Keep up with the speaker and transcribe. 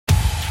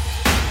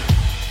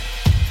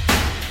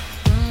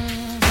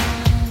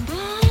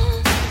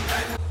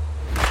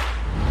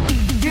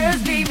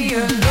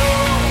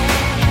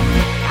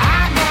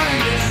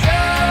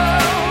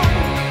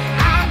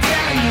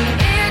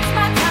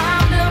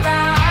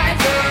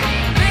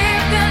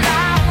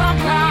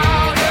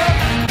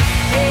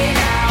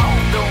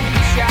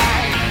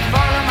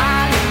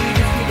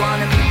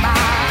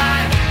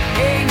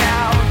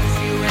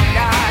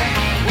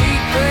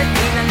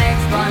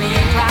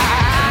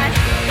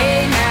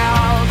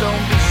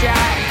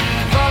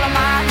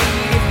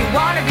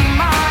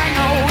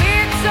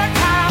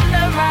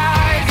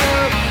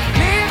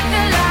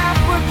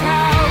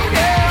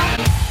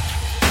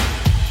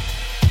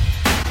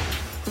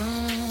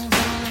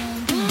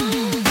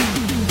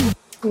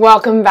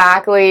Welcome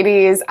back,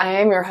 ladies. I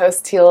am your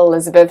host, Teal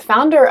Elizabeth,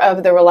 founder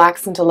of the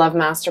Relax into Love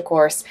Master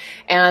Course,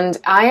 and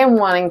I am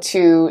wanting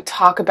to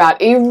talk about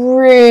a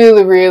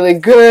really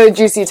good,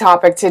 juicy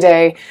topic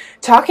today,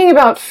 talking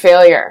about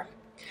failure.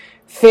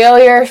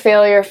 Failure,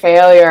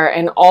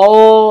 and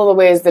all the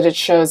ways that it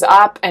shows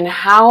up, and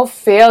how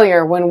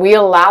failure, when we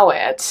allow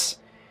it,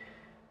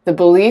 the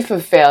belief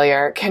of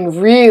failure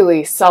can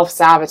really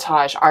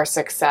self-sabotage our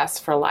success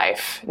for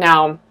life.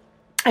 Now,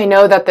 I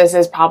know that this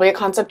is probably a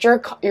concept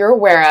you're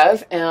aware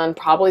of, and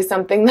probably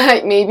something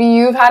that maybe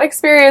you've had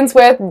experience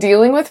with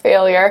dealing with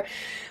failure,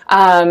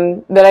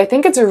 but I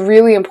think it's a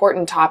really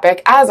important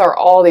topic, as are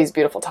all these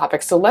beautiful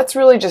topics. So let's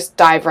really just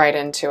dive right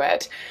into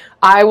it.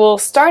 I will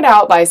start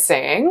out by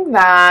saying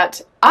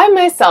that I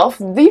myself,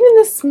 even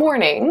this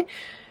morning,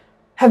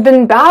 have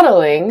been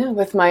battling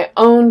with my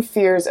own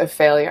fears of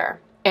failure.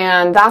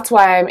 And that's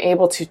why I'm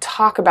able to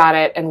talk about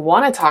it and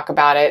want to talk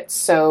about it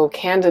so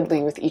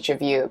candidly with each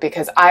of you,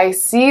 because I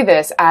see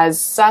this as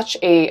such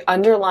a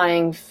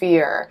underlying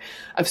fear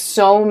of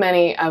so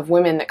many of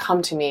women that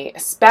come to me,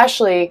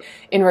 especially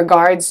in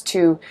regards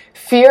to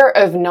fear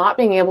of not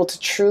being able to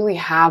truly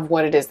have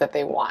what it is that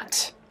they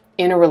want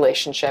in a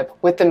relationship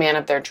with the man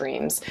of their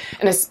dreams.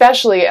 And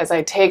especially as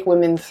I take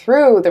women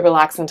through the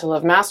Relax into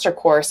Love Master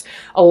Course,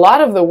 a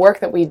lot of the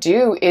work that we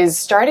do is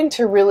starting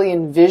to really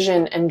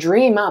envision and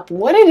dream up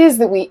what it is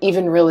that we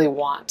even really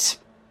want.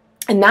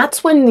 And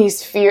that's when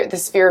this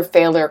fear of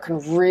failure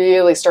can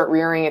really start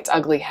rearing its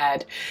ugly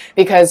head.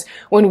 Because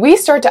when we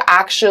start to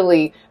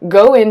actually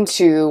go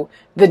into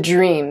the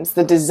dreams,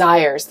 the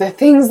desires, the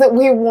things that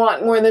we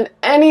want more than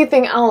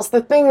anything else,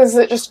 the things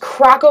that just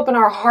crack open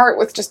our heart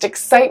with just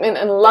excitement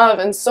and love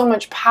and so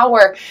much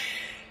power,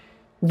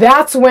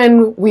 that's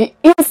when we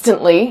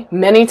instantly,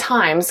 many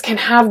times, can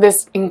have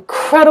this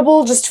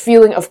incredible just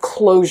feeling of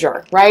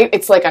closure, right?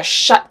 It's like a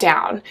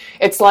shutdown.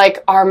 It's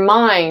like our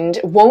mind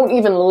won't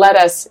even let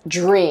us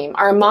dream.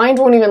 Our mind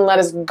won't even let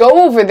us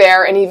go over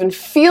there and even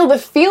feel the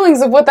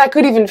feelings of what that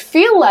could even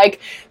feel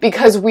like,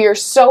 because we are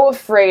so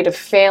afraid of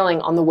failing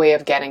on the way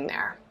of getting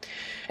there.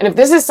 And if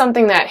this is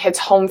something that hits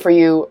home for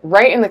you,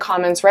 write in the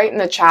comments, write in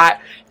the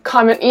chat,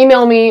 comment,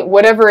 email me,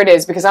 whatever it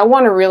is, because I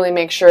want to really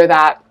make sure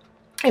that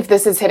if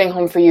this is hitting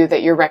home for you,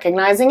 that you're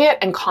recognizing it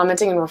and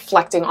commenting and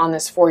reflecting on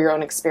this for your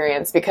own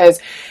experience, because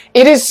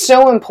it is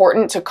so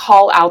important to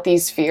call out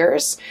these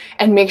fears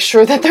and make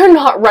sure that they're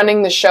not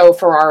running the show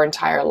for our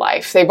entire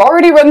life. They've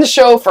already run the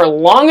show for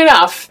long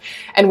enough,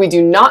 and we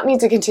do not need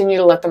to continue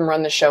to let them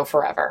run the show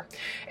forever.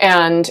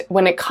 And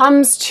when it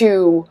comes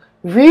to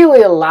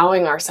really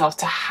allowing ourselves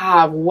to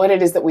have what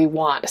it is that we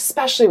want,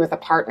 especially with a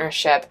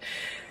partnership,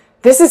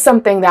 this is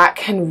something that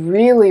can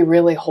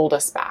really hold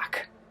us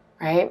back,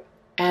 right?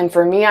 And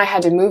for me, I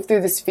had to move through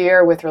this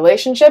fear with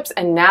relationships,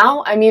 and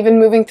now I'm even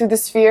moving through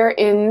this fear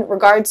in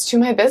regards to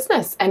my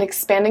business and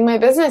expanding my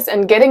business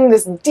and getting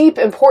this deep,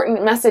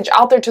 important message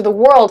out there to the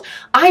world.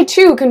 I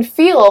too can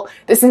feel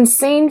this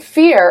insane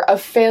fear of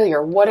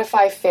failure. What if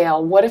I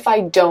fail? What if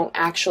I don't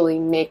actually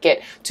make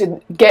it to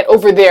get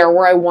over there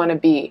where I want to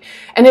be?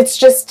 And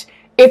it's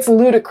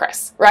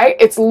ludicrous, right?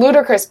 It's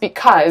ludicrous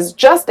because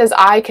just as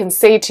I can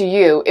say to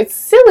you, it's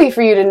silly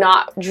for you to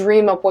not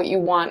dream up what you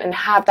want and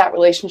have that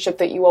relationship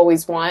that you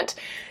always want.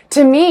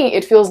 To me,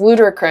 it feels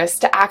ludicrous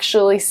to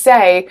actually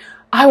say,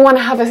 I want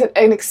to have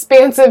an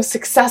expansive,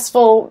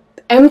 successful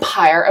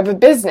empire of a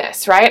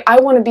business, right? I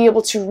want to be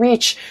able to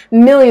reach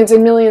millions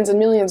and millions and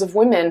millions of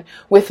women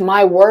with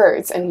my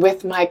words and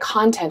with my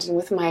content and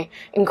with my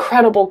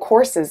incredible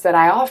courses that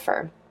I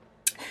offer.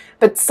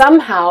 But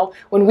somehow,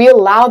 when we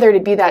allow there to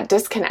be that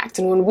disconnect,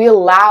 and when we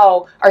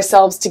allow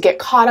ourselves to get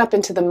caught up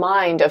into the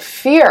mind of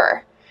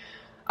fear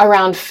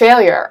around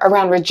failure,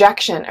 around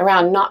rejection,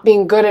 around not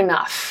being good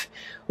enough,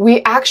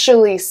 we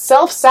actually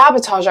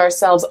self-sabotage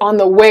ourselves on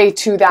the way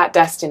to that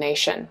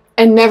destination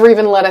and never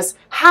even let us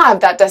have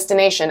that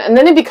destination. And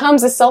then it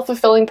becomes a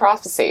self-fulfilling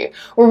prophecy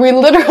where we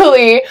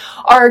literally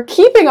are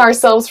keeping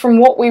ourselves from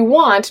what we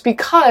want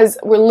because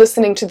we're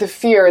listening to the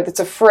fear that's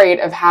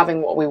afraid of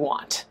having what we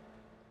want.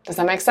 Does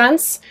that make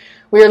sense?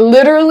 We are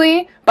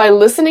literally, by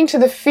listening to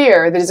the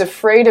fear that is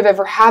afraid of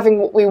ever having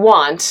what we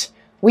want,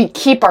 we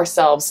keep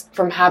ourselves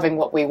from having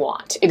what we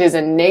want. It is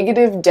a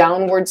negative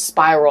downward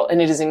spiral,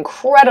 and it is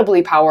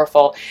incredibly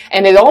powerful.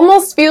 And it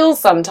almost feels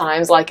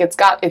sometimes like it's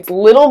got its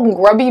little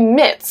grubby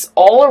mitts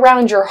all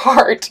around your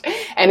heart,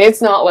 and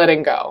it's not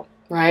letting go,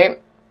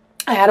 right?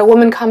 I had a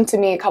woman come to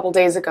me a couple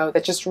days ago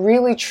that just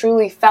really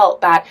truly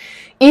felt that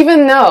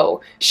even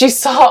though she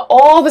saw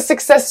all the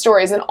success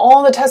stories and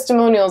all the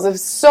testimonials of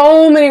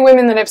so many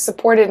women that I've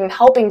supported in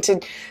helping to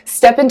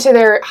step into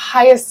their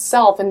highest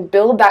self and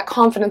build that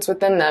confidence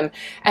within them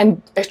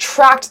and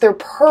attract their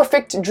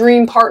perfect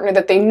dream partner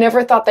that they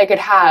never thought they could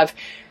have,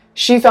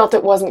 she felt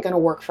it wasn't going to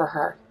work for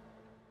her,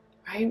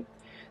 right?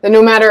 That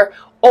no matter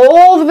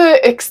all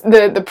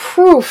the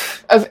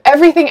proof of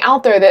everything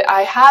out there that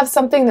I have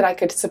something that I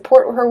could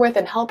support her with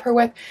and help her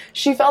with,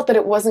 she felt that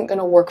it wasn't going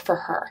to work for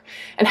her.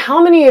 And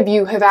how many of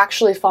you have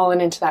actually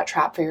fallen into that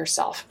trap for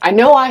yourself? I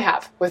know I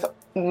have, with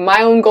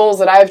my own goals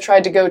that I've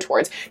tried to go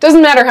towards.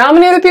 Doesn't matter how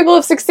many other people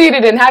have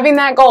succeeded in having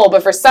that goal,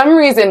 but for some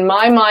reason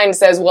my mind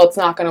says, well, it's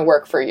not going to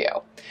work for you.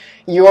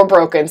 You're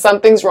broken.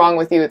 Something's wrong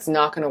with you. It's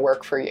not going to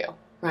work for you,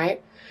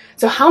 right?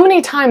 So how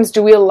many times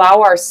do we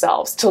allow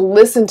ourselves to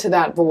listen to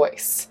that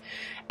voice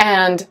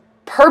and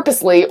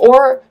purposely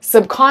or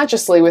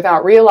subconsciously,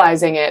 without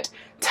realizing it,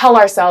 tell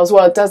ourselves,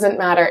 well, it doesn't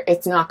matter.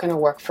 It's not going to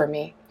work for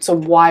me. So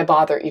why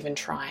bother even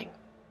trying,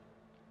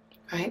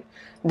 right?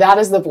 That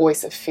is the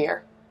voice of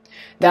fear.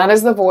 That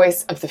is the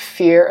voice of the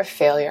fear of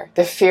failure,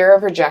 the fear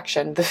of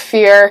rejection, the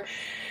fear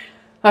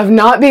of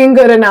not being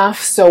good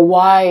enough. So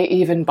why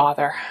even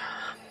bother?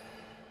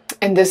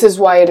 And this is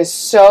why it is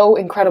so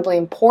incredibly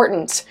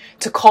important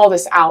to call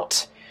this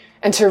out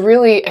and to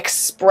really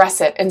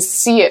express it and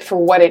see it for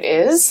what it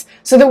is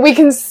so that we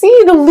can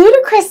see the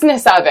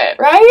ludicrousness of it,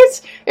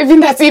 right?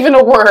 If that's even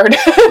a word,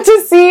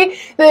 to see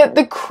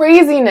the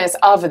craziness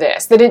of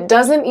this, that it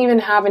doesn't even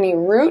have any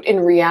root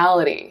in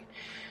reality,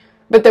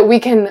 but that we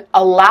can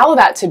allow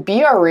that to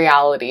be our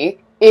reality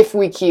if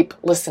we keep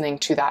listening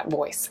to that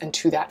voice and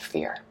to that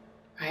fear.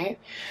 Right?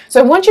 So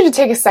I want you to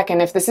take a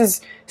second. If this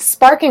is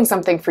sparking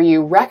something for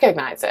you,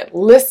 recognize it.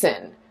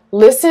 Listen.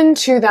 Listen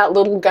to that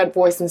little gut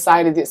voice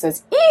inside of you that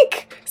says,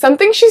 eek,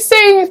 something she's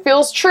saying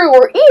feels true,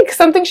 or eek,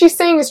 something she's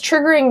saying is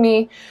triggering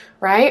me,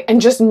 right? And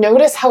just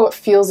notice how it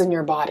feels in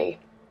your body.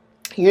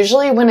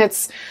 Usually when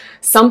it's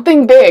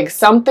something big,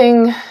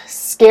 something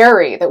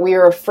scary that we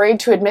are afraid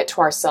to admit to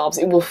ourselves,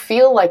 it will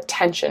feel like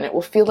tension. It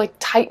will feel like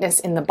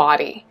tightness in the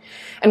body.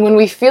 And when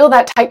we feel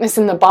that tightness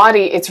in the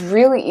body, it's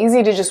really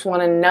easy to just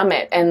want to numb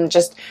it and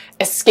just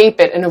escape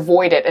it and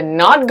avoid it and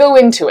not go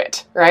into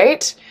it,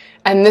 right?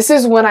 And this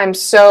is what I'm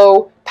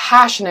so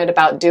passionate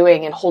about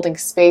doing and holding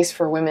space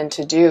for women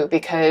to do,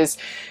 because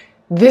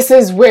this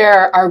is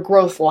where our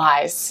growth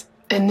lies.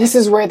 And this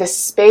is where the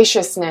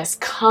spaciousness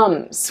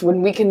comes.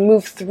 When we can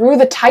move through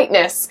the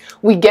tightness,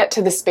 we get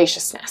to the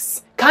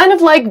spaciousness. Kind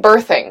of like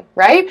birthing,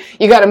 right?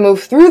 You got to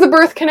move through the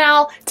birth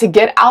canal to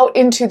get out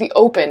into the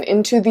open,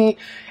 into the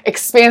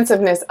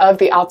expansiveness of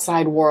the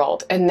outside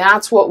world. And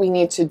that's what we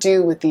need to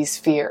do with these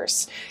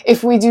fears.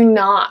 If we do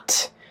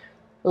not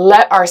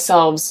let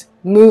ourselves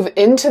move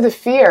into the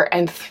fear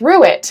and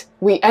through it,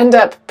 we end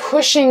up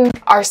pushing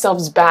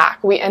ourselves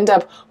back. We end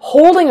up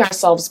holding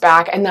ourselves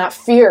back, and that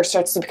fear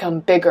starts to become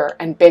bigger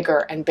and bigger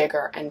and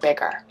bigger and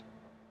bigger,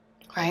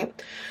 right?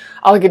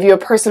 I'll give you a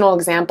personal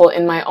example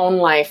in my own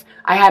life.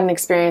 I had an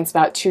experience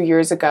about 2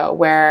 years ago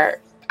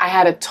where I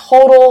had a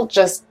total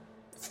just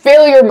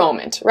failure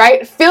moment,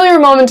 right? Failure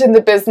moment in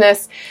the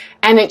business,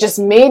 and it just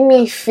made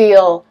me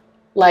feel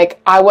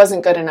like I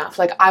wasn't good enough,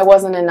 like I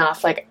wasn't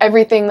enough, like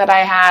everything that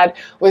I had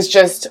was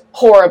just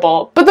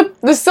horrible. But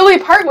the silly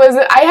part was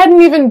that I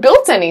hadn't even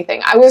built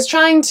anything. I was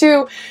trying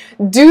to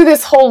do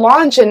this whole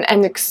launch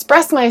and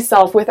express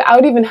myself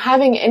without even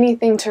having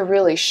anything to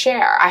really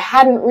share. I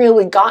hadn't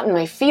really gotten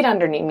my feet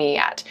underneath me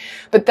yet.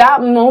 But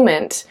that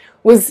moment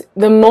was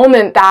the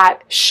moment that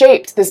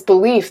shaped this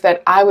belief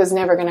that I was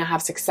never going to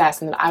have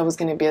success and that I was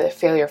going to be a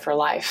failure for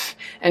life.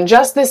 And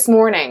just this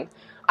morning,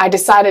 I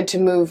decided to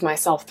move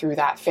myself through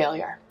that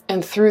failure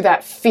and through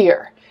that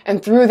fear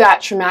and through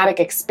that traumatic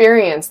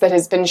experience that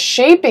has been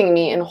shaping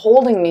me and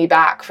holding me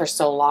back for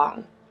so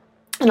long.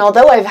 And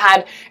although I've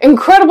had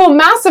incredible,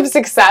 massive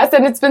success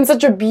and it's been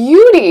such a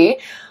beauty,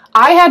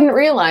 I hadn't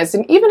realized,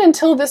 and even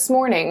until this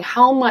morning,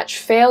 how much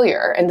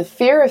failure and the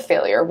fear of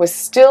failure was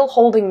still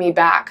holding me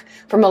back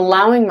from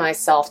allowing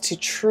myself to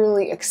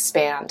truly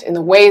expand in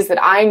the ways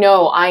that I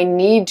know I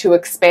need to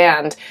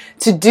expand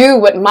to do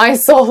what my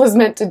soul is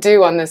meant to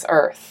do on this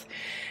earth.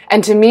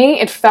 And to me,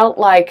 it felt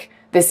like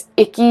this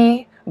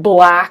icky,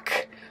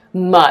 black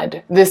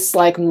mud, this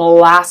like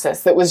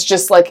molasses that was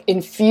just like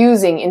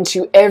infusing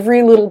into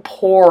every little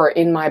pore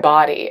in my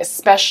body,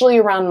 especially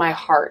around my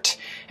heart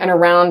and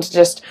around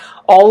just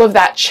all of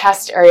that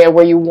chest area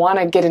where you want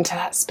to get into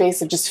that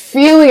space of just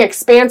feeling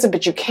expansive,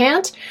 but you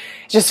can't.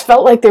 It just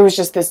felt like there was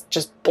just this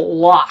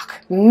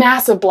block,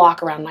 massive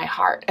block around my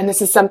heart. And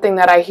this is something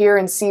that I hear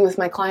and see with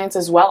my clients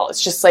as well.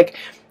 It's just like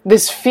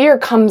this fear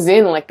comes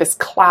in like this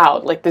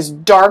cloud, like this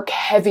dark,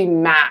 heavy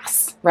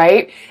mass,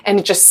 right? And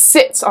it just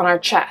sits on our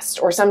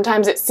chest, or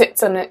sometimes it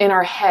sits in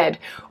our head,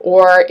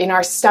 or in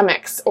our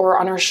stomachs, or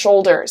on our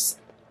shoulders.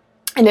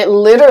 And it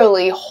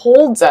literally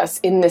holds us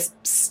in this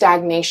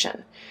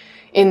stagnation,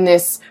 in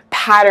this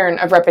pattern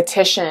of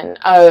repetition,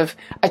 of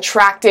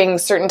attracting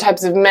certain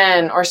types of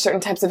men or certain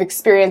types of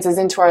experiences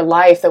into our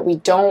life that we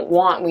don't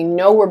want. We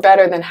know we're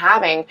better than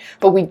having,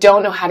 but we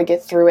don't know how to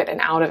get through it and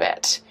out of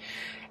it.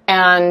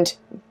 And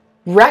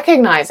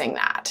recognizing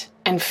that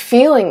and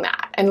feeling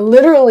that and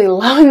literally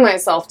allowing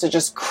myself to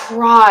just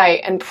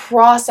cry and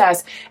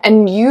process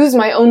and use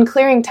my own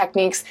clearing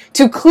techniques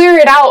to clear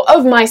it out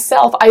of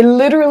myself. I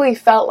literally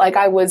felt like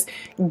I was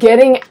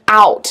getting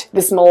out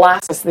this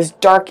molasses, this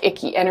dark,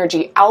 icky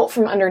energy out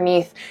from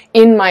underneath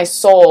in my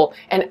soul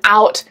and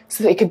out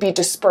so that it could be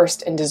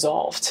dispersed and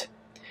dissolved.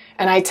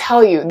 And I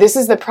tell you, this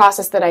is the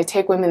process that I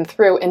take women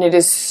through, and it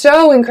is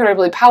so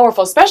incredibly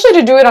powerful, especially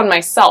to do it on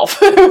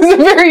myself. It was a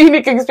very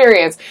unique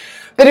experience.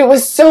 But it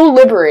was so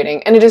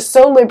liberating, and it is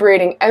so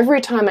liberating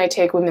every time I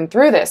take women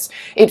through this.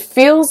 It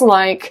feels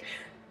like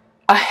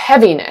a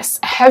heaviness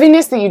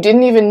that you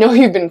didn't even know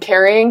you've been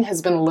carrying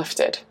has been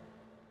lifted.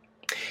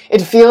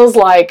 It feels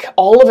like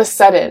all of a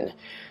sudden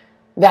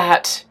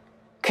that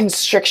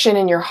constriction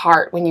in your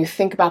heart when you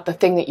think about the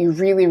thing that you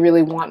really,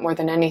 really want more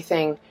than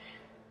anything,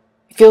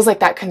 it feels like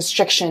that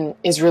constriction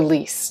is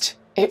released.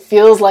 It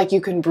feels like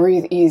you can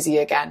breathe easy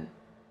again.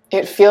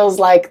 It feels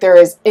like there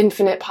is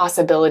infinite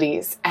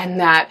possibilities and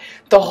that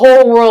the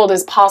whole world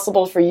is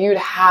possible for you to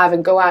have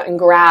and go out and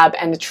grab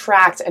and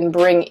attract and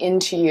bring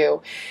into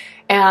you.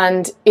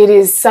 And it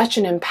is such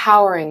an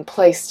empowering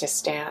place to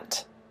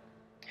stand.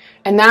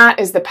 And that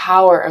is the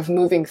power of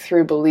moving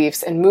through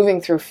beliefs and moving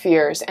through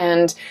fears.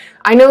 And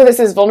I know this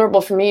is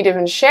vulnerable for me to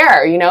even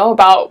share,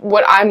 about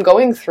what I'm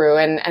going through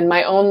and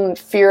my own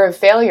fear of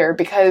failure,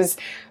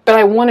 but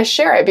I want to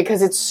share it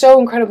because it's so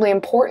incredibly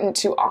important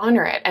to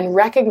honor it and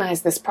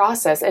recognize this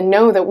process and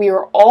know that we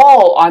are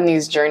all on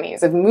these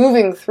journeys of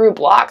moving through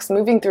blocks,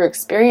 moving through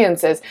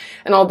experiences.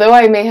 And although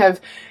I may have,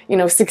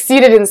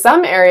 succeeded in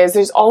some areas,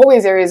 there's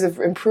always areas of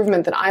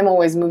improvement that I'm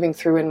always moving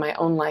through in my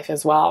own life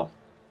as well.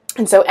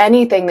 And so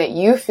anything that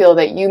you feel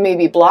that you may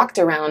be blocked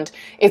around,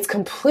 it's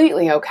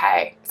completely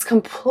okay. It's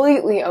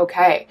completely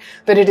okay.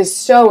 But it is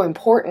so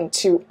important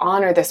to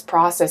honor this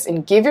process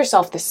and give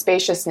yourself the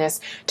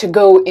spaciousness to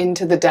go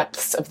into the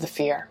depths of the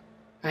fear,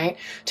 right?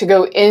 To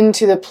go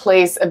into the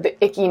place of the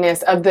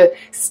ickiness, of the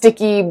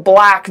sticky,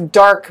 black,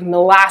 dark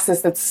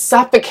molasses that's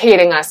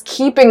suffocating us,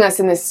 keeping us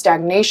in this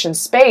stagnation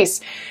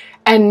space.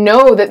 And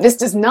know that this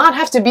does not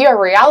have to be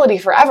our reality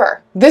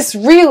forever. This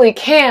really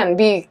can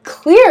be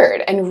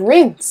cleared and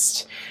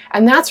rinsed.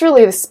 And that's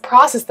really this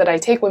process that I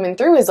take women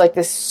through, is like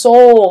this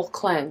soul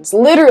cleanse,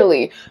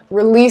 literally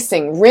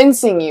releasing,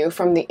 rinsing you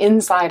from the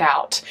inside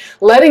out,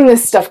 letting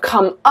this stuff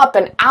come up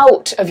and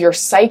out of your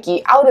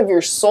psyche, out of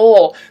your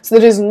soul, so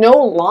that it is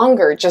no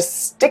longer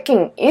just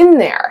sticking in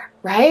there,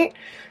 right?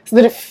 So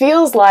that it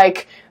feels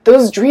like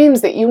those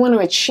dreams that you want to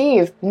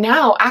achieve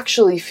now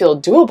actually feel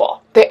doable.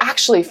 They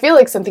actually feel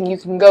like something you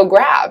can go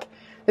grab.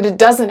 That it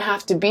doesn't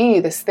have to be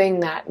this thing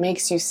that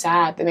makes you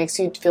sad, that makes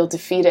you feel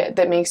defeated,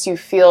 that makes you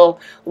feel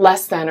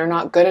less than or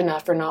not good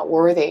enough or not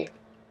worthy.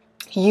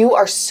 You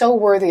are so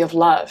worthy of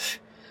love.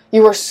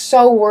 You are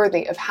so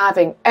worthy of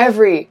having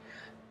every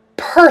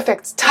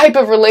perfect type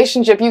of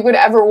relationship you could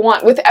ever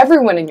want with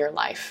everyone in your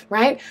life,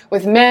 right?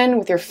 With men,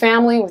 with your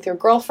family, with your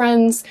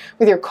girlfriends,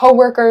 with your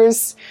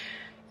coworkers.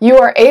 You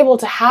are able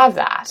to have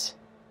that,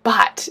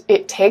 but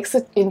it takes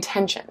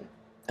intention.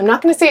 I'm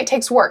not going to say it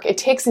takes work. It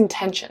takes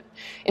intention.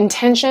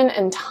 Intention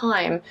and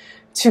time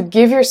to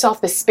give yourself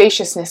the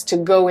spaciousness to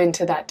go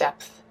into that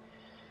depth.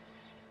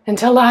 And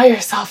to allow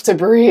yourself to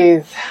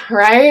breathe,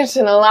 right?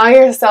 And allow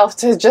yourself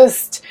to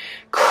just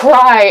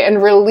cry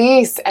and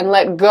release and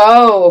let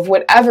go of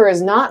whatever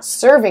is not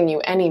serving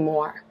you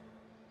anymore.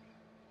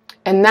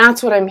 And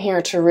that's what I'm here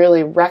to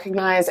really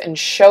recognize and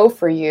show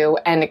for you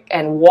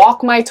and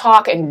walk my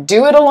talk and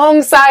do it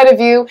alongside of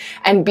you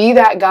and be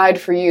that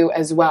guide for you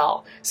as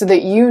well. So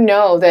that you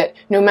know that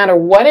no matter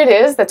what it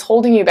is that's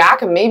holding you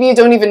back, and maybe you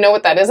don't even know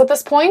what that is at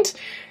this point,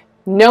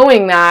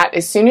 knowing that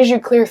as soon as you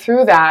clear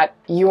through that,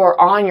 you are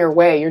on your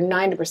way. You're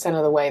 90%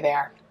 of the way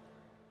there.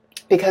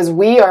 Because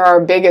we are our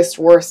biggest,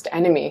 worst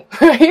enemy,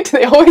 right?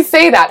 They always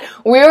say that.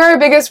 We are our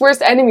biggest,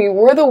 worst enemy.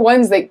 We're the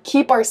ones that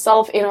keep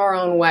ourselves in our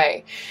own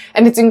way.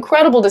 And it's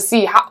incredible to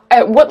see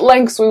at what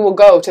lengths we will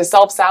go to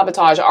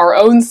self-sabotage our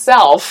own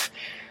self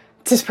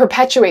to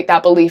perpetuate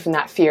that belief and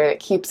that fear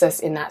that keeps us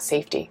in that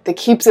safety, that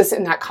keeps us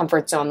in that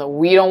comfort zone that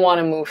we don't want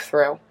to move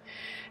through.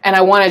 And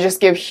I want to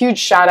just give huge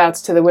shout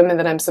outs to the women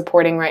that I'm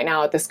supporting right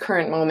now at this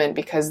current moment,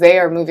 because they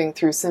are moving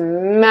through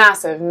some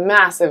massive,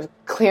 massive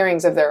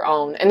clearings of their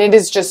own. And it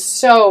is just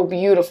so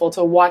beautiful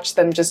to watch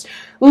them just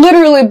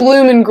literally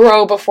bloom and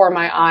grow before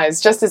my eyes,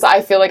 just as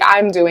I feel like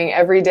I'm doing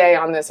every day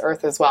on this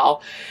earth as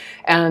well.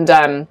 And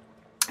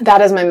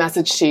that is my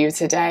message to you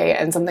today,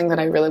 and something that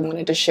I really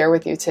wanted to share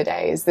with you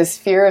today is this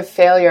fear of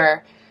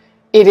failure.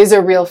 It is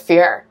a real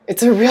fear.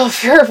 It's a real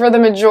fear for the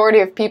majority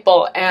of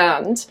people,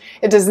 and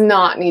it does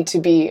not need to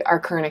be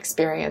our current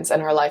experience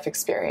and our life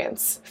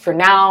experience for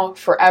now,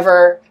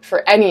 forever,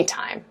 for any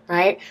time,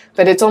 right?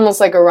 But it's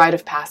almost like a rite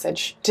of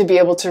passage to be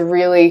able to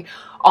really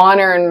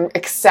honor and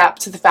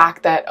accept the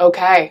fact that,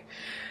 okay,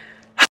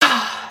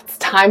 it's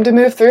time to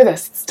move through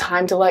this. It's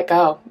time to let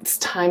go. It's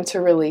time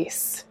to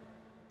release,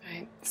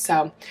 right?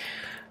 So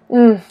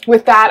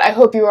with that, I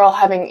hope you are all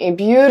having a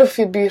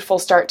beautiful, beautiful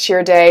start to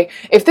your day.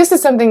 If this is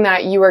something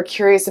that you are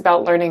curious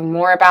about learning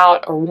more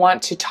about or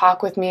want to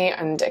talk with me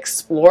and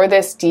explore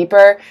this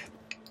deeper,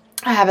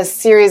 I have a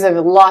series of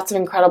lots of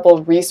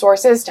incredible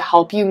resources to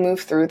help you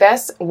move through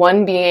this.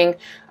 One being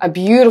a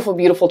beautiful,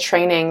 beautiful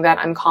training that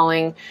I'm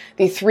calling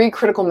the 3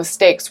 critical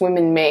mistakes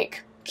women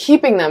make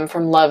keeping them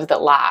from love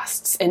that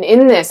lasts. And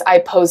in this, I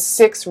pose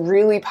 6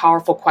 really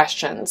powerful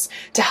questions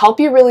to help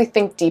you really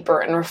think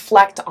deeper and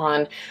reflect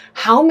on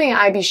how may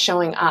I be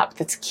showing up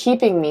that's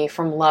keeping me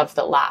from love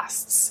that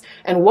lasts?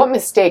 And what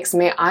mistakes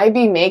may I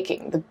be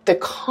making, the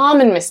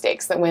common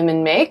mistakes that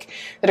women make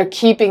that are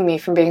keeping me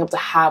from being able to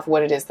have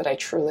what it is that I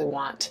truly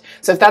want.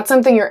 So if that's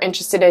something you're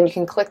interested in, you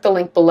can click the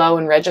link below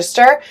and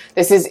register.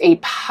 This is a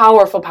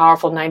powerful,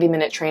 powerful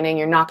 90-minute training.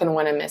 You're not going to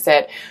want to miss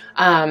it.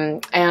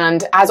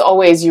 And as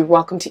always, you're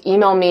welcome to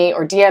email me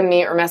or DM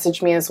me or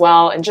message me as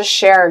well and just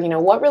share,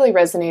 what really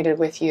resonated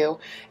with you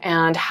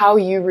and how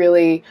you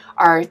really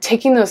are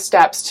taking those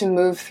steps to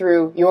move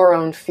through your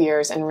own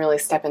fears and really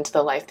step into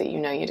the life that you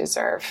know you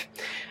deserve.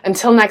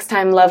 Until next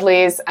time,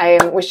 lovelies, I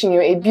am wishing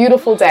you a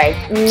beautiful day.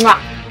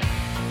 Mwah!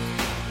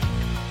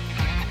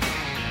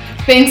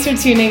 Thanks for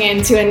tuning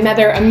in to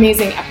another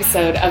amazing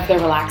episode of the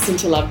Relaxing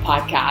to Love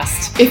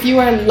podcast. If you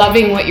are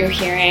loving what you're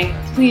hearing,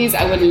 please,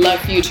 I would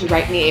love for you to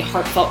write me a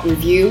heartfelt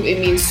review. It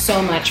means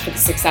so much for the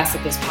success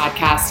of this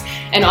podcast.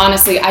 And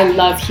honestly, I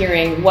love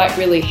hearing what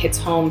really hits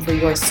home for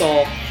your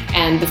soul.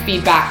 And the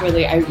feedback,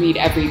 really, I read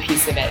every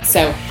piece of it.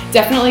 So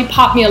definitely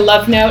pop me a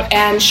love note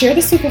and share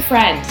this with a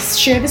friend.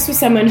 Share this with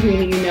someone who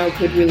you know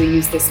could really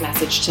use this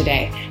message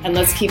today. And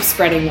let's keep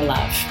spreading the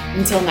love.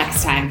 Until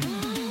next time.